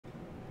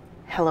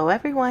Hello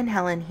everyone,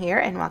 Helen here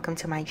and welcome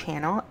to my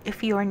channel.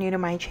 If you are new to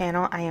my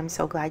channel, I am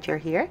so glad you're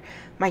here.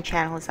 My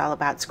channel is all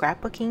about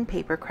scrapbooking,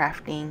 paper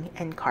crafting,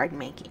 and card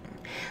making.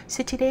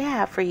 So today I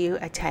have for you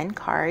a 10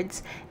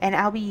 cards and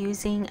I'll be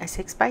using a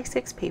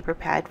 6x6 paper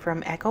pad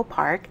from Echo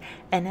Park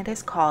and it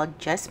is called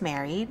Just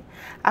Married.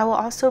 I will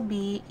also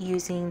be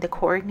using the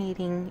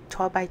coordinating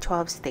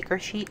 12x12 sticker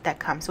sheet that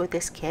comes with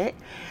this kit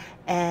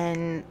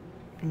and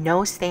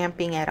no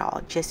stamping at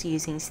all, just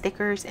using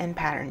stickers and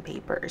pattern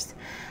papers.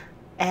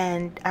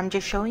 And I'm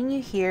just showing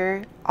you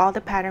here all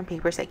the pattern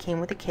papers that came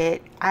with the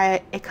kit.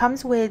 It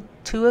comes with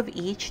 2 of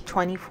each,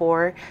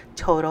 24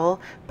 total,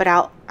 but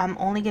I'm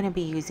only going to be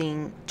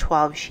using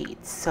 12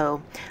 sheets.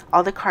 So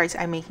all the cards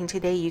I'm making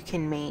today, you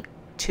can make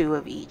 2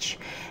 of each.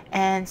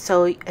 And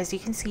so as you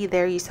can see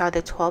there, you saw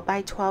the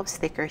 12x12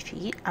 sticker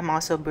sheet. I'm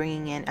also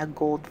bringing in a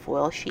gold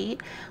foil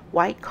sheet,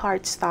 white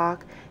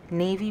cardstock,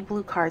 navy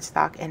blue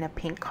cardstock, and a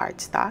pink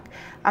cardstock.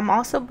 I'm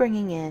also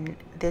bringing in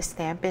this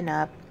Stampin'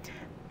 Up!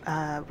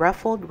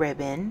 Ruffled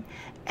ribbon,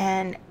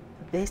 and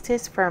this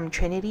is from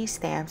Trinity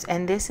Stamps,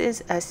 and this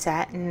is a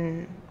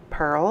satin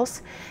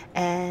pearls,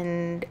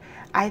 and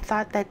I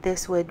thought that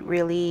this would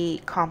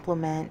really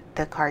complement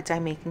the cards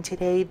I'm making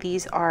today.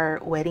 These are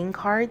wedding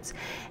cards,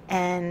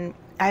 and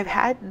I've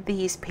had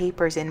these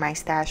papers in my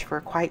stash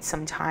for quite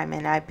some time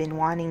and I've been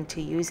wanting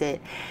to use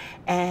it.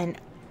 And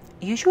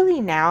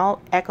usually now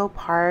Echo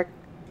Park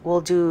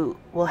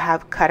will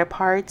have cut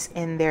aparts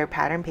in their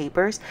pattern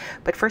papers,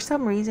 but for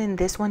some reason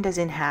this one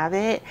doesn't have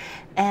it,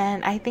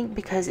 and I think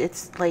because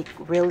it's like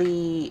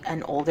really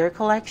an older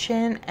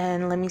collection.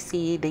 And let me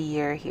see the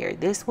year here.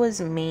 This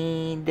was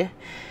made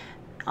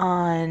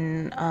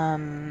on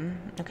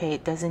okay,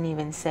 it doesn't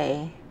even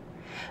say,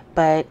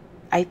 but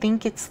I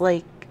think it's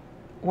like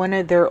one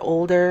of their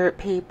older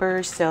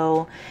papers,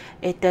 so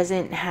it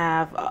doesn't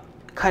have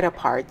cut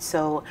apart.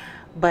 So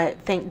but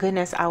thank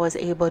goodness I was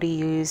able to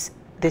use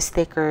the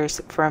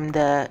stickers from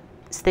the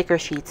sticker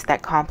sheets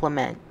that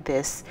complement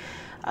this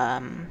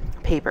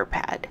paper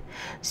pad.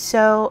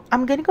 So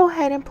I'm gonna go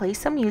ahead and play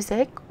some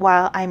music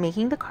while I'm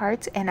making the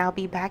cards, and I'll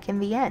be back in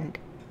the end.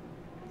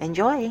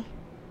 Enjoy!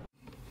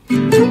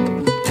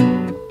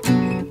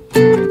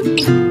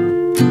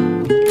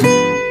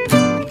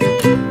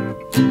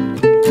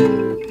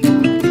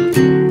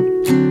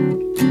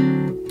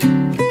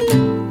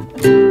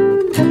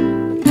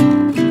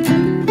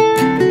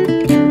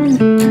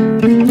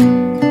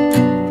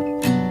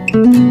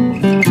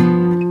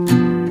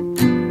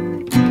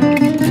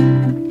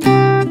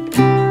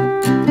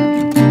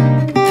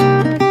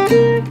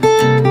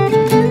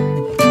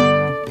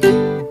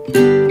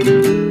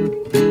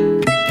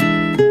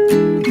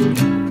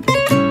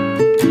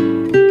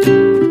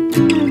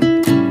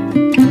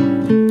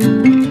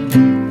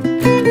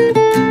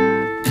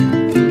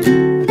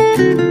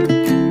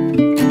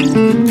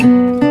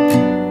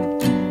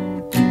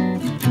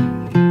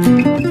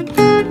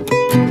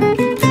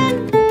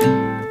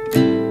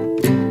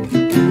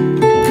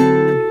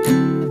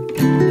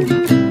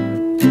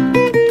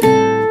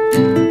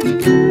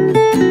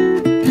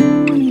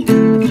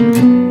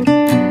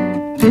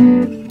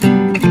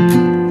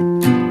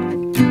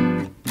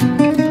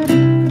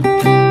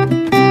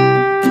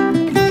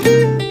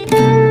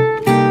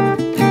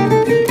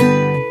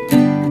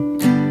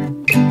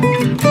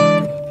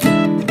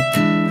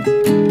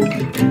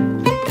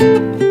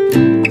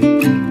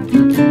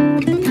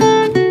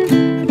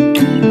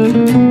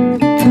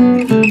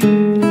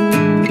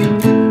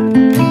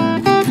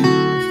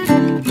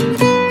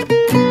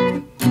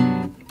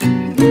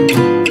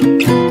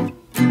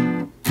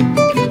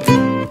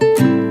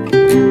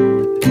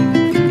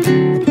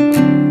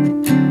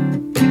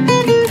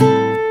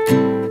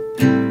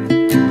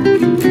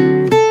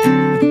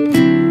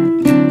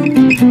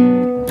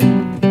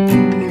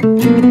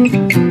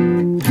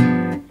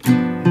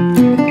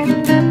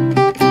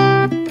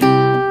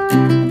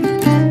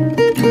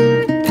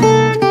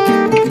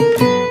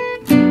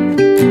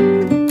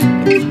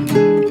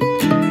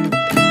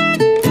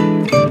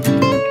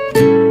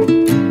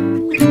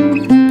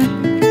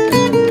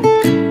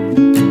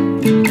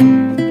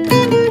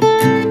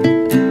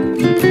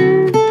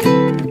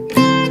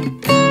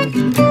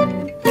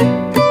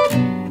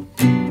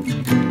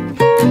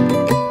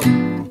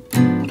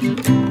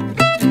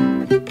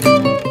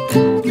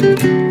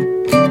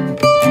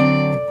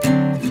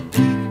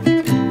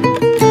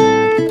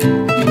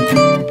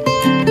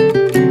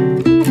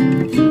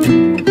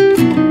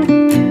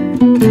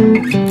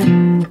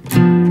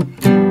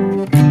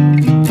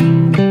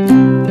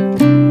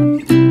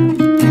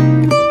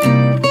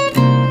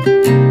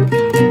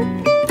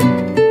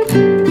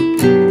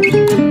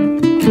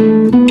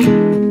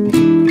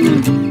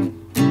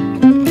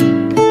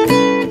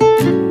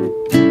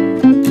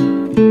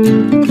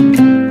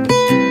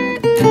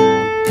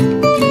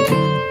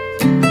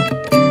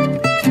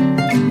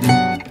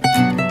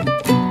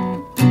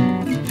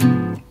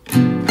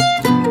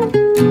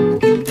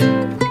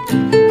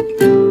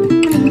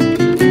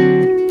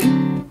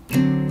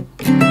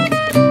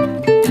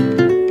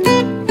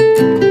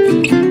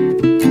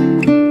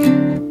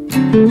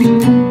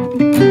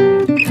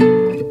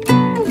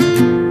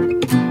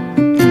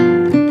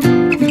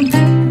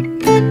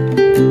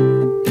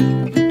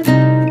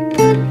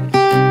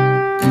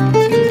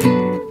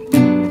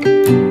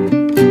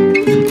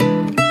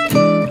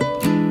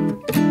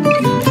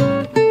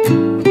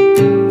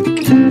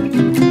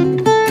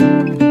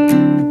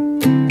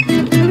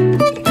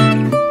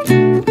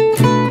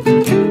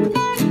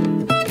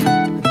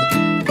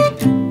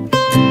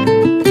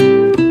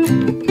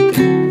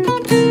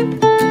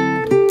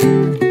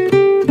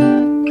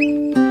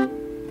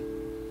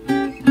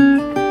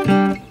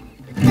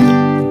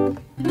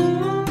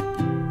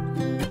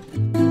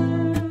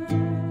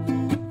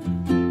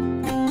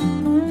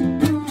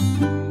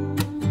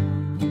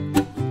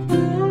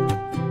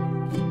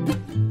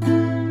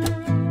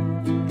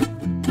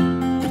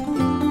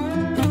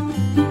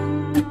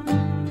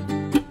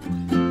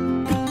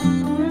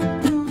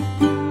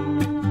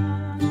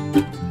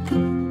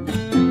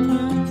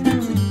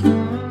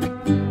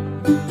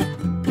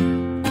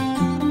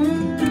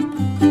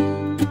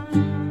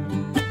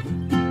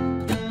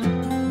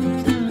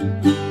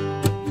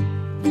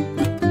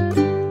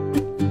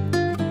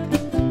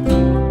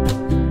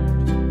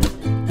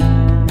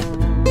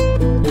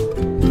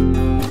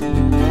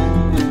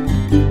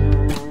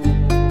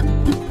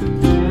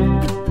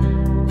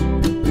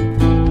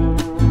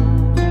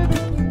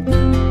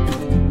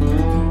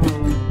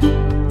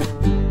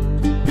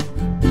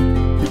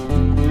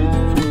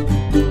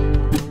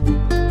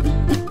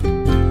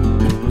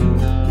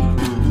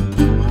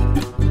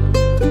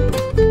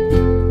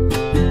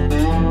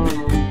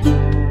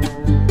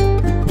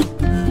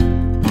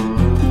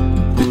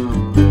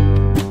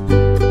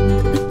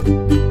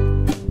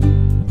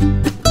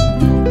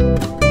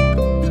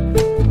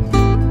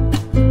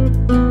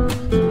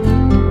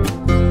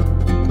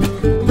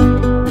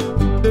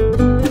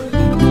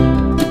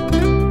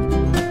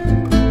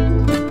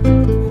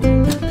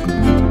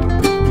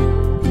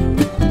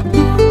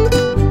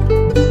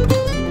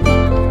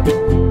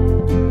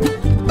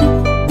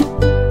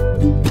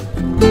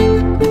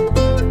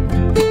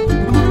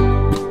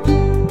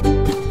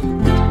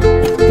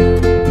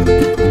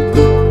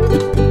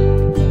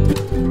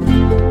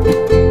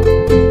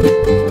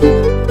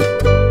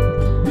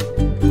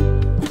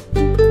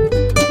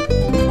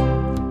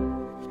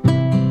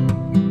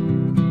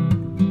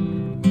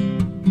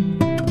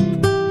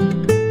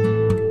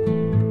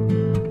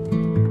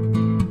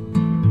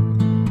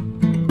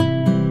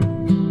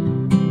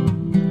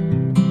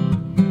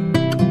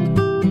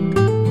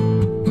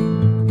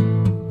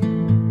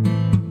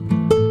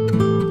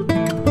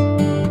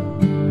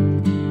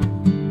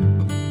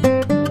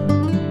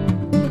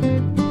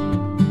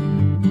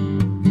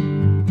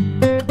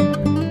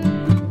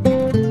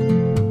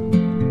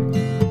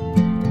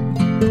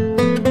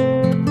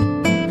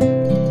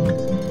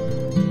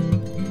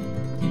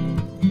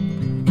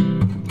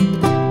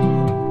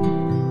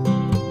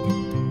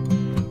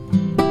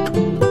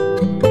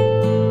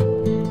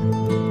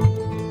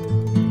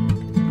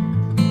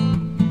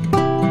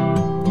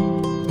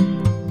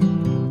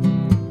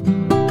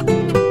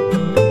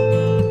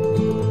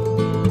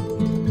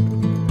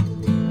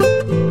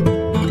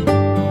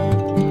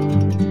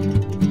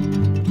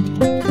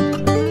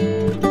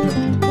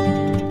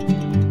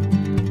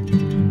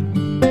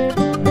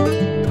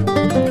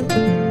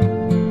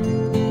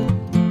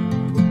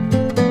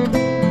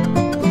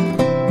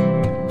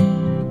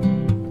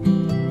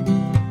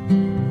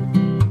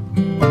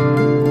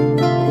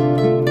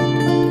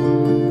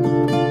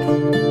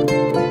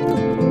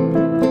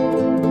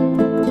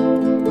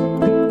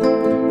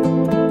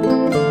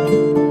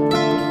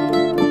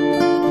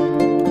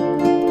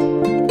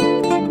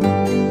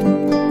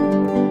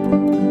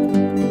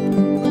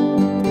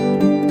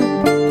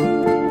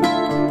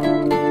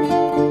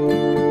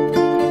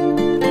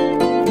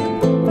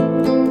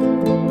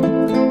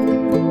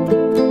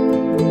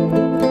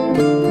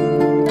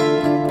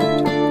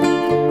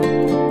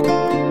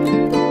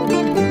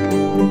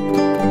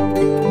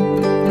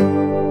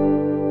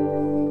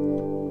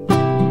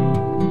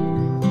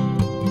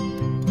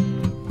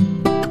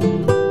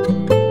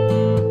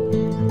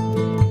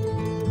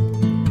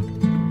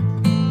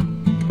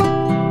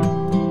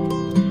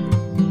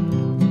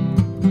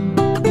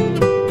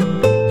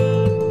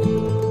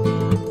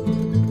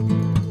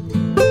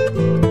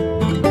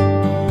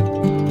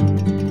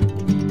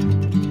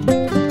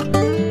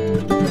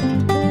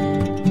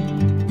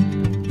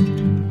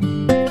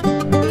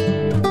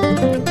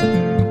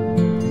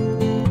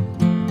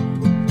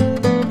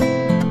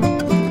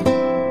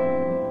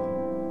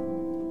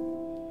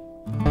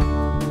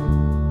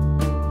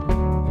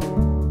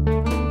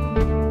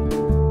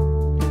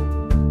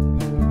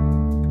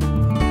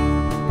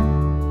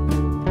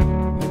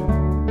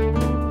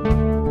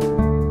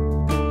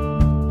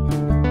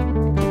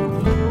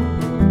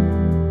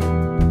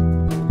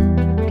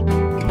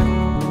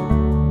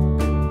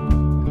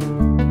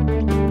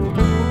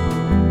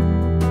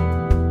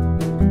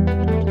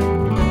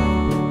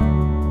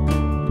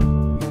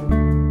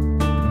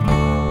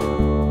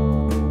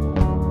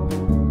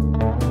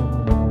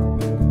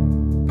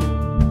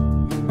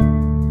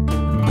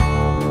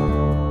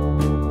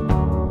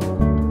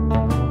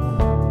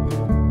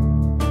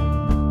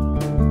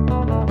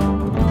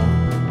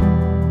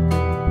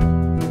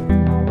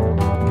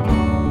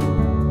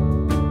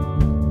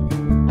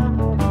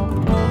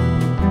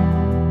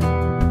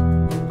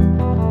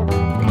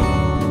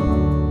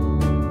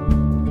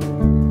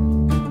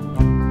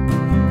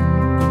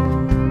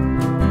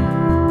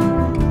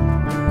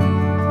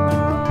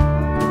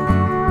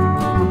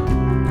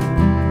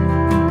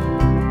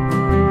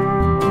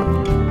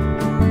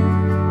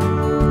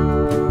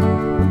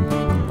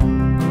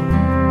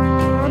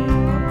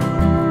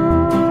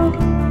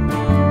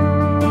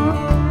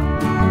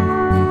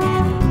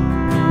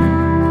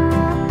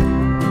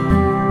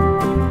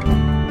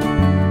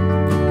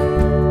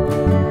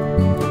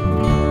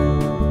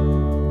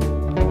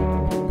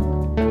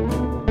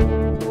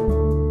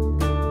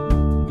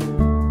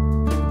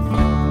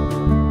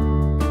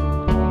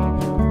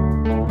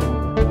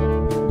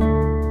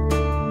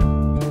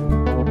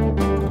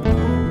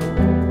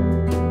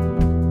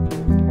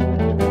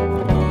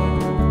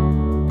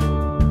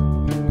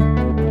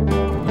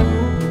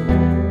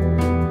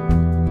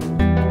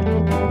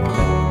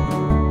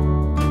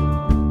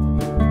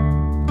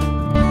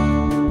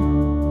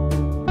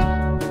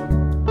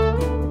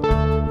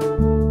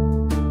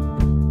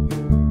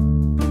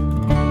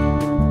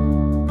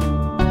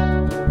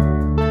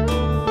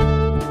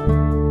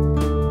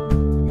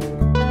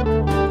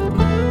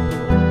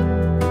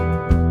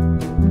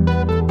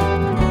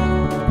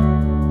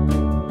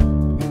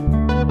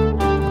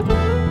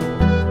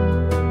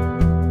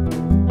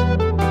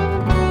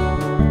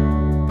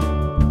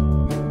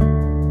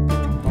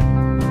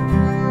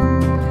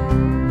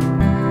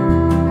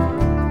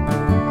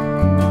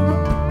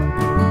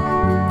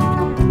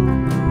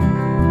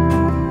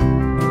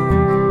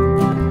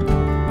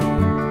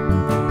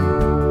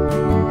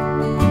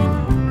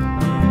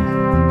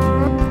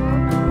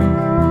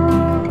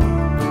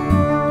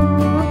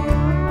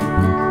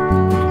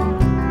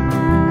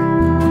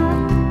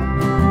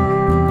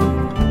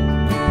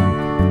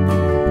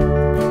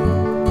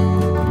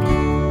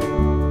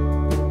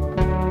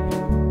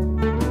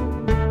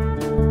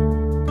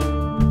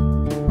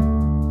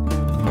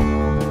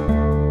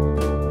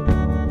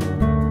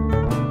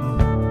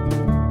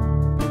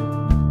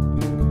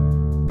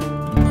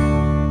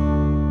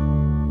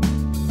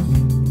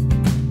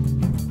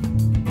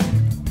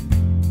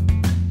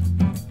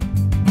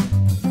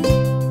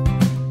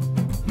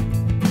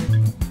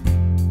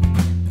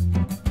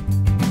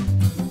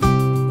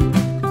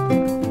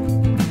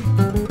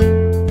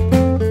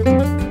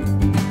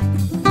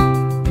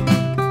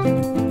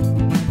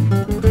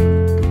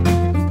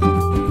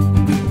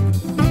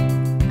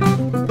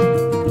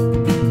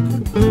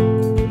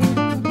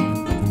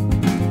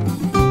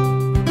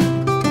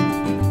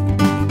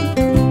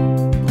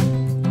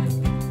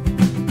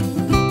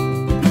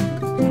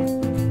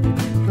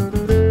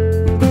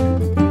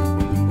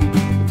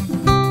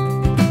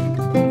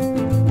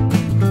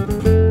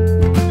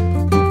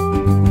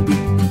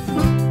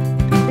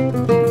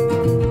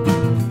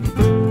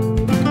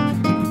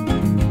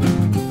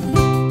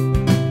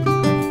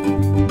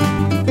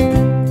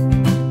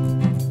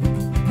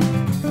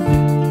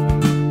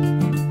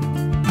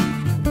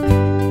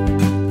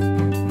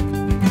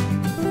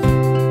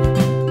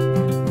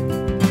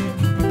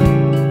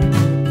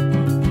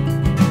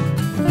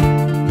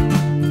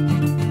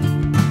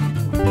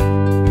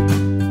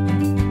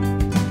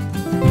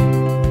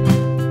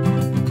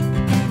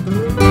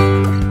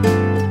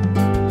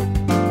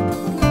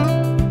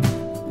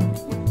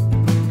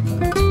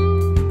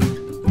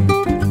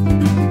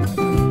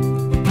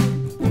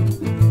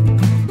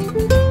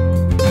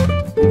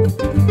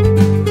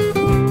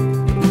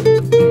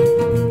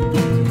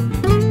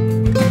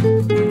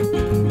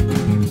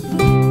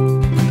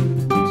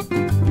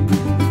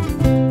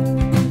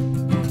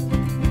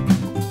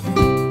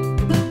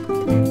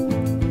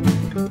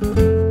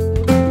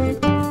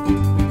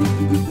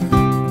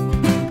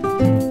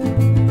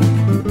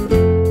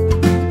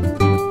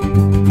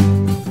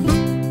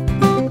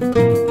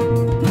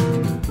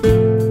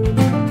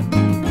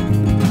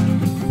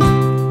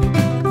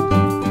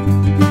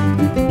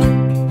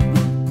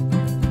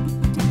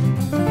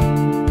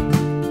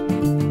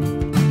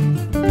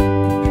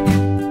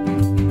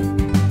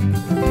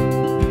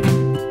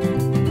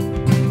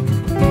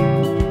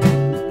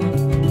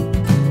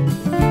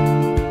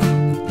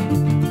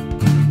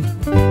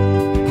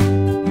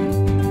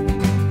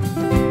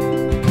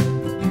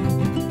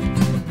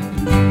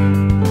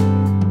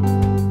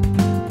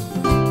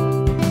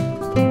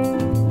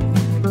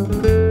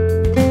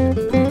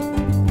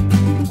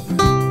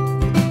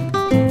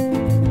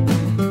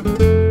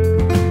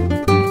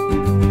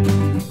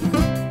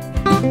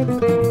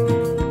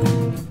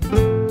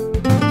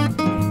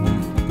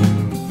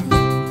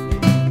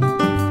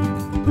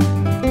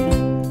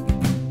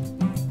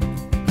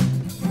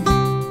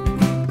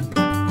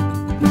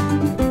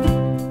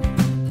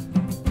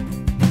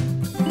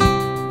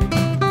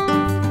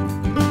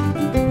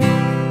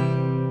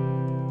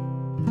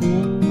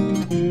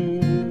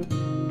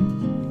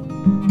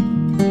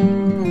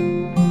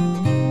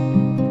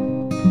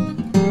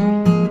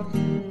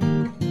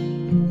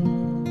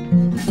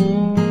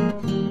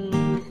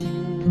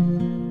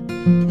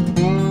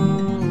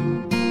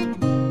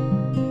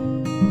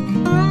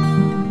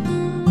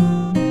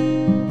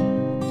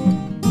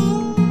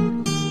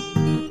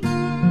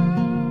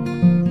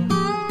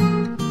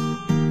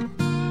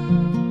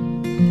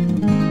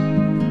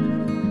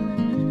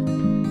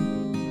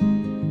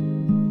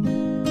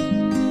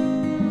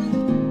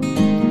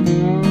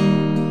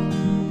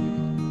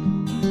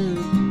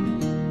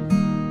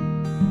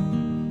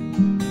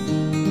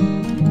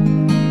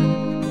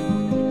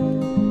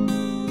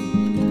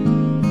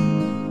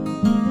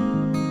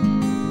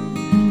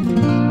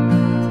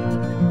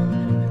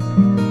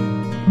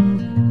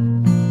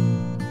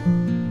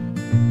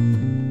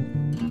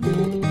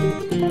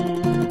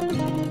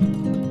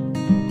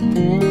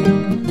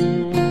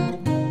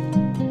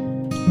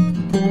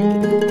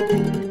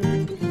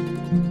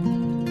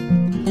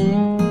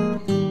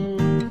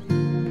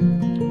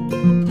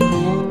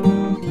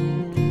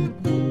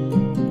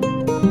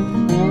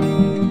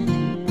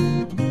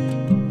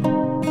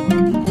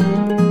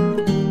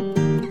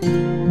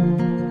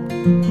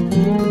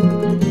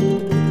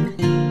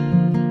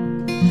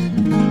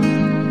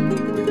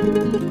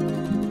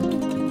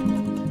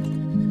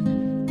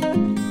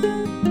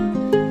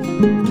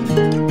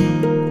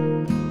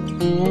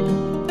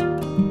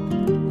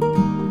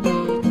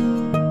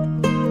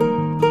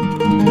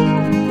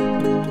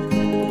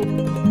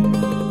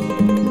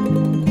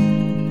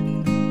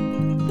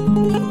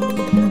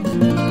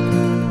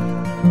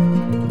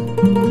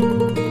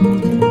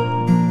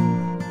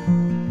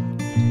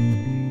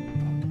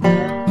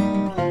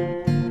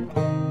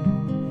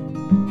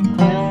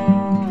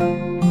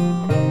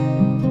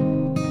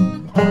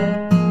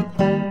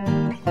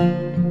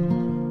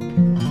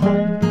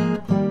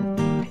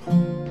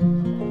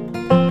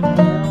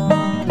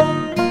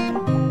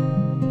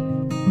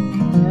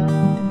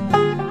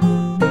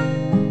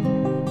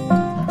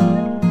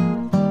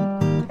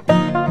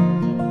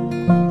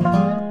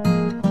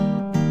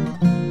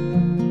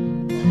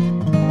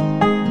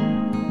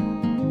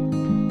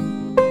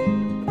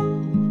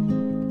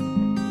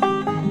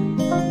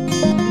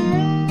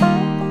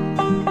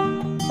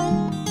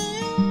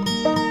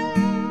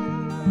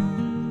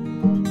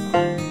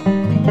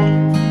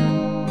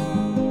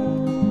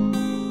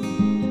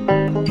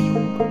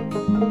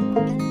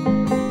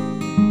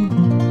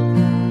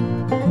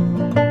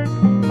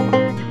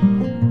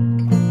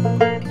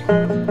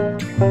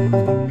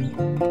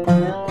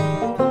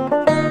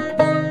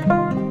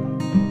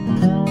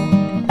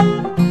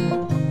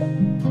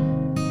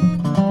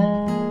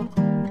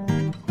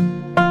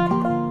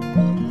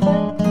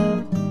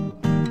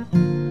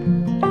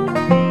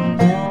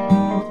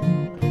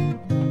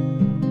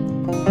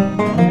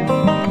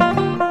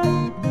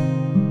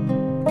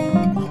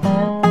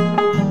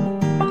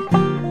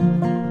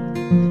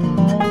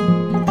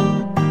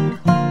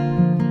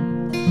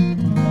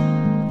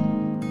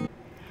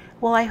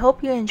 Well, I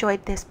hope you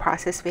enjoyed this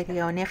process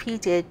video, and if you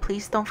did,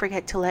 please don't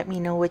forget to let me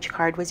know which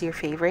card was your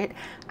favorite.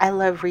 I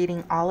love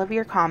reading all of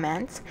your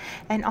comments.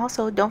 And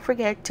also, don't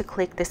forget to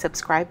click the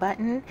subscribe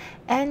button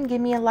and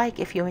give me a like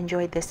if you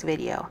enjoyed this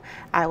video.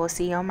 I will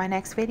see you on my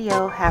next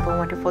video. Have a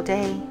wonderful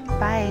day.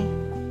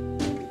 Bye.